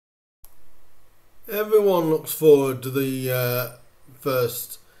Everyone looks forward to the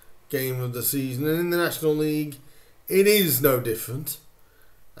first game of the season, and in the National League, it is no different.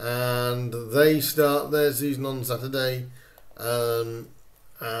 And they start their season on Saturday, and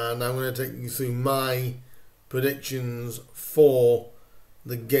I'm going to take you through my predictions for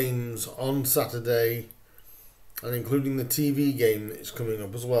the games on Saturday, and including the TV game that's coming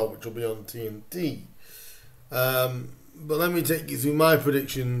up as well, which will be on TNT. But let me take you through my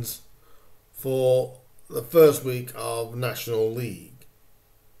predictions for the first week of National League.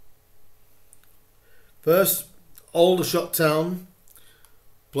 First, Aldershot Town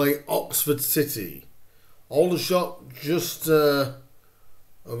play Oxford City. Aldershot just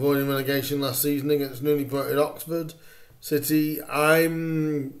avoiding relegation last season against newly promoted Oxford City.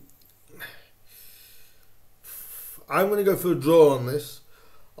 I'm going to go for a draw on this.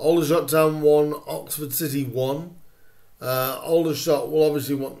 Aldershot Town 1, Oxford City 1. Aldershot will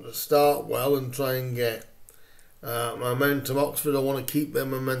obviously want to start well and try and get momentum. Oxford, I want to keep their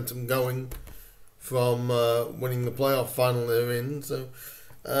momentum going from winning the playoff final they're in. So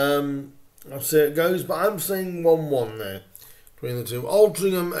I'll see how it goes, but I'm saying 1-1 there between the two.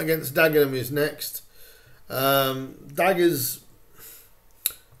 Altrincham against Dagenham is next. Daggers,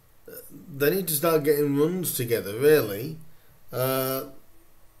 they need to start getting runs together, really. They're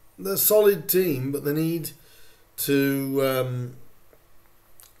a solid team, but they need to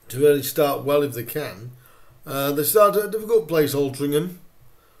really start well if they can. They start at a difficult place, Altrincham.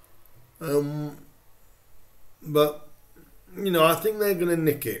 But, I think they're going to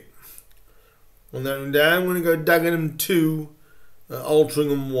nick it. On that day, I'm going to go Dagenham 2,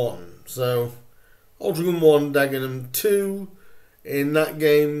 Altrincham 1. So, Altrincham 1, Dagenham 2. In that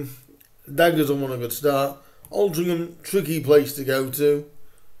game, Daggers will want a good start. Altrincham, tricky place to go to.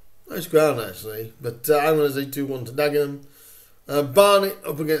 Nice ground, actually. But I'm going to say 2-1 to Dagenham. Barnet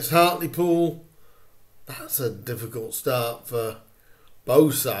up against Hartlepool. That's a difficult start for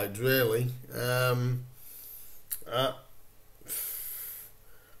both sides, really. I'm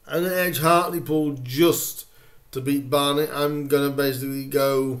going to edge Hartlepool just to beat Barnet. I'm going to basically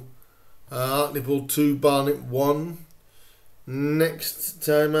go Hartlepool 2, Barnet 1. Next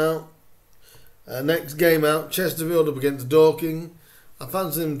time out. Next game out, Chesterfield up against Dorking. I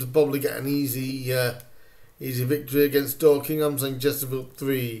fancy them to probably get an easy victory against Dorking. I'm saying Chesterfield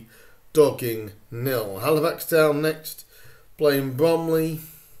 3, Dorking 0. Halifax Town next, playing Bromley.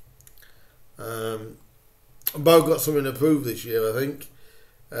 Both got something to prove this year, I think.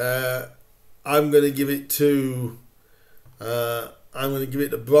 I'm going to give it to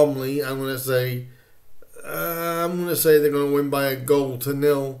Bromley. I'm going to say they're going to win by a goal to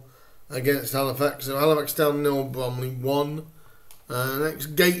 0 against Halifax. So Halifax Town 0, Bromley 1.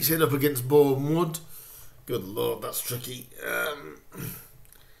 Next, Gateshead up against Bournemouth. Good lord, that's tricky.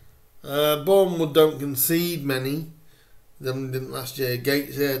 Bournemouth don't concede many. They didn't last year.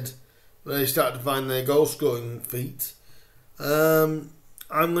 Gateshead, they started to find their goal scoring feet. I'm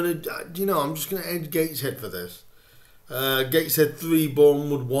just gonna edge Gateshead for this. Gateshead 3,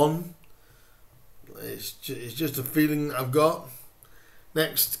 Bournemouth 1. It's just a feeling I've got.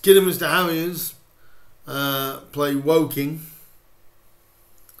 Next, Kidderminster Harriers play Woking.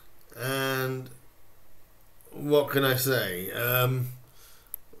 And what can I say?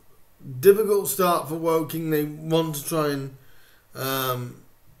 Difficult start for Woking. They want to try and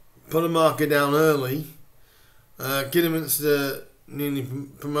put a marker down early. Kidderminster nearly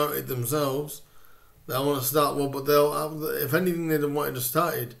promoted themselves. They want to start well, but if anything, they'd have wanted to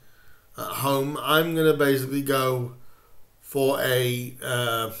start it at home. I'm going to basically go for a.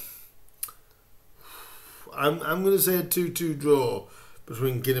 I'm going to say a 2-2 draw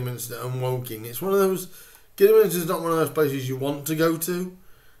between Kidderminster and Woking. It's one of those. Kidderminster is not one of those places you want to go to,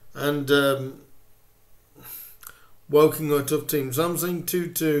 and Woking are a tough team. So I'm saying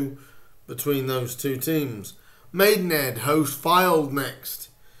 2-2 between those two teams. Maidenhead host Fylde next.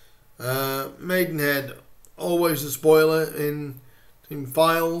 Maidenhead, always a spoiler in Team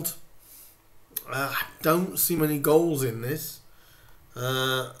Fylde. I don't see many goals in this.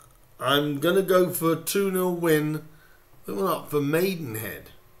 I'm going to go for a 2-0 win. Not for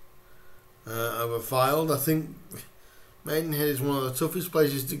Maidenhead over Fylde. I think Maidenhead is one of the toughest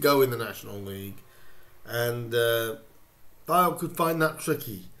places to go in the National League, and Fylde could find that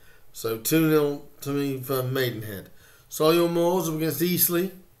tricky. So 2-0 to me for Maidenhead. Solihull Moors up against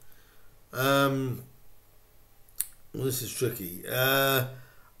Eastleigh. This is tricky.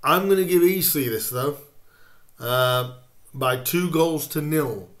 I'm going to give Eastleigh this though, by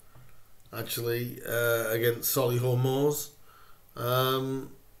 2-0 actually, against Solihull Moors.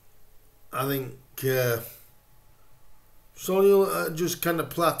 I think Solihull are just kind of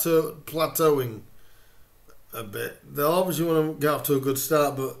plateauing a bit. They'll obviously want to get off to a good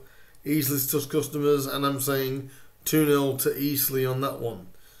start, but Eastleigh's tough customers, and I'm saying 2-0 to Eastleigh on that one.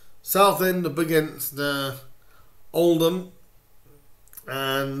 Southend up against Oldham,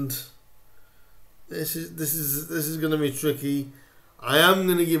 and this is going to be tricky. I am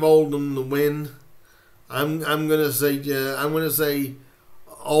going to give Oldham the win. I'm going to say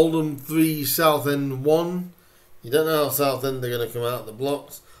Oldham 3, Southend 1. You don't know how Southend are going to come out of the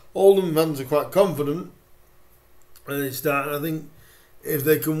blocks. Oldham fans are quite confident at the start. I think if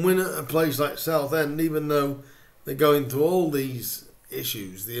they can win at a place like Southend, even though they're going through all these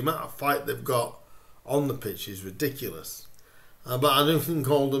issues, the amount of fight they've got on the pitch is ridiculous. But I do think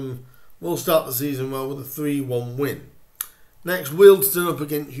Oldham will start the season well with a 3-1 win. Next, Wealdstone up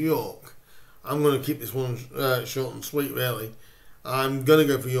against York. I'm going to keep this one short and sweet, really. I'm going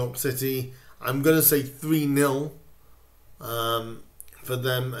to go for York City. I'm going to say 3-0 for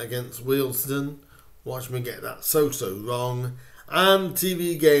them against Wealdstone. Watch me get that so wrong. And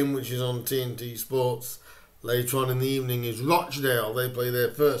TV game, which is on TNT Sports later on in the evening, is Rochdale. They play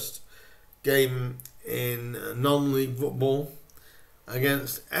their first game in non-league football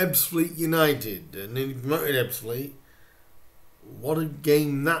against Ebbsfleet United. Newly promoted Ebbsfleet. What a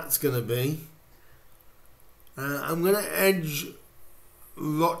game that's going to be. I'm going to edge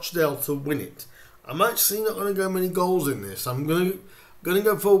Rochdale to win it. I'm actually not going to go many goals in this. I'm going to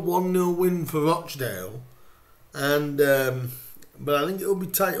go for a 1-0 win for Rochdale. And but I think it'll be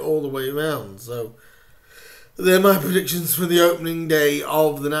tight all the way around. So they're my predictions for the opening day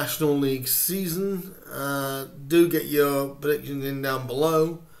of the National League season. Do get your predictions in down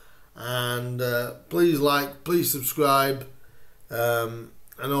below. And please like, please subscribe, and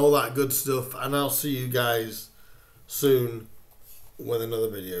all that good stuff. And I'll see you guys soon with another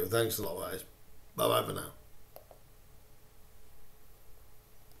video. Thanks a lot, guys. Bye-bye for now.